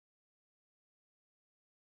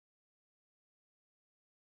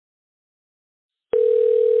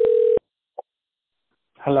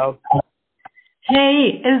Hello.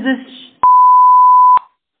 Hey, is this?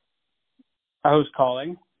 Who's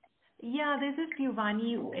calling? Yeah, this is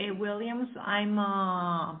Pyubani Williams. I'm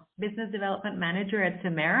a business development manager at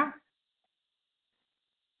Samara.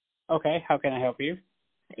 Okay, how can I help you?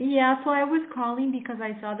 Yeah, so I was calling because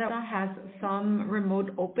I saw that it has some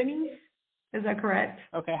remote openings. Is that correct?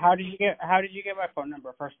 Okay, how did you get my phone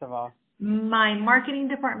number first of all? My marketing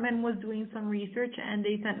department was doing some research and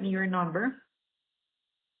they sent me your number.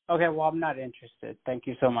 Okay, well I'm not interested. Thank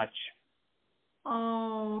you so much.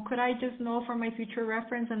 Oh, could I just know for my future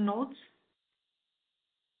reference and notes?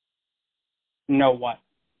 Know what?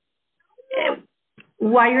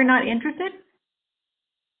 Why you're not interested?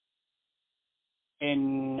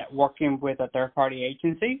 In working with a third party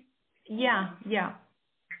agency? Yeah.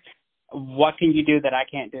 What can you do that I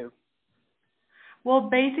can't do? Well,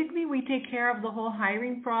 basically, we take care of the whole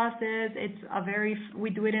hiring process. We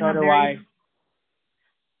do it in So a do I. very,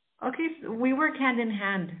 okay, so we work hand in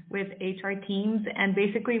hand with HR teams, and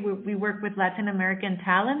basically we work with Latin American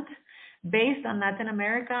talent. Based on Latin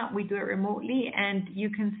America, we do it remotely, and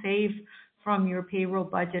you can save from your payroll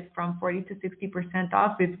budget from 40 to 60%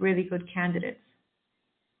 off with really good candidates.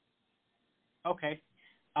 Okay.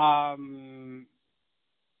 Why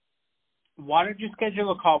don't you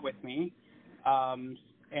schedule a call with me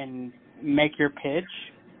and make your pitch?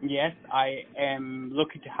 Yes, I am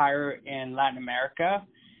looking to hire in Latin America.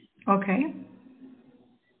 Okay.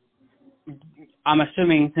 I'm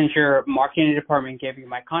assuming since your marketing department gave you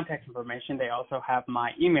my contact information, they also have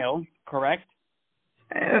my email, correct?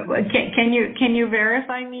 Can you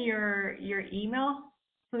verify me your email,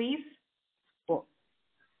 please? Well,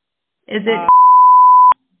 Is it?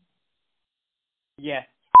 yes,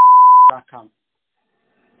 .com.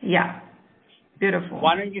 Yeah. Beautiful.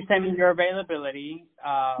 Why don't you send me your availability?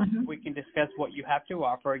 Mhm. We can discuss what you have to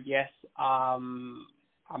offer. Yes, I'm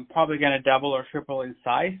probably going to double or triple in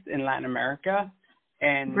size in Latin America,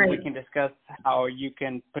 and we Great. can discuss how you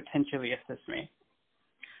can potentially assist me.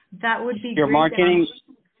 That would be Your great. marketing,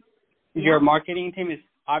 Yeah. your marketing team is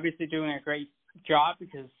obviously doing a great job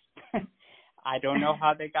because I don't know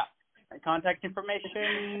how they got my contact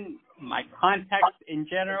information, my contacts in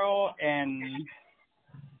general, and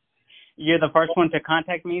you're the first one to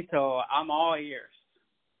contact me, so I'm all ears.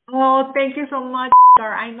 Oh, thank you so much,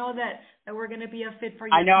 sir. I know that we're gonna be a fit for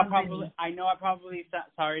I your know company.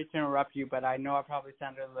 sorry to interrupt you, but I know I probably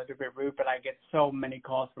sounded a little bit rude, but I get so many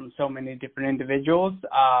calls from so many different individuals.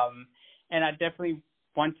 And I definitely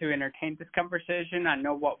want to entertain this conversation. I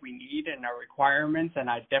know what we need and our requirements, and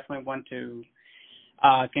I definitely want to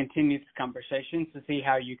continue this conversation to see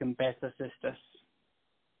how you can best assist us.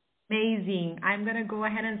 Amazing. I'm gonna go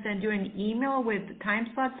ahead and send you an email with time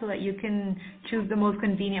slots so that you can choose the most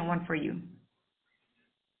convenient one for you.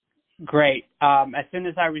 Great. As soon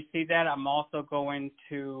as I receive that, I'm also going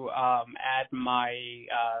to add my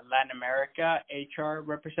Latin America HR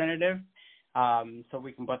representative so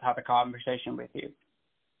we can both have a conversation with you.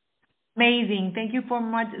 Amazing. Thank you so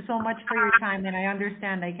much for your time. And I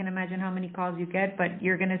understand. I can imagine how many calls you get, but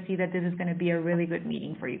you're gonna see that this is gonna be a really good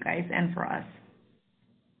meeting for you guys and for us.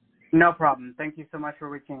 No problem. Thank you so much for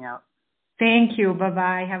reaching out. Thank you. Bye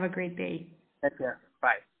bye. Have a great day. Take care.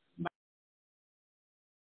 Bye.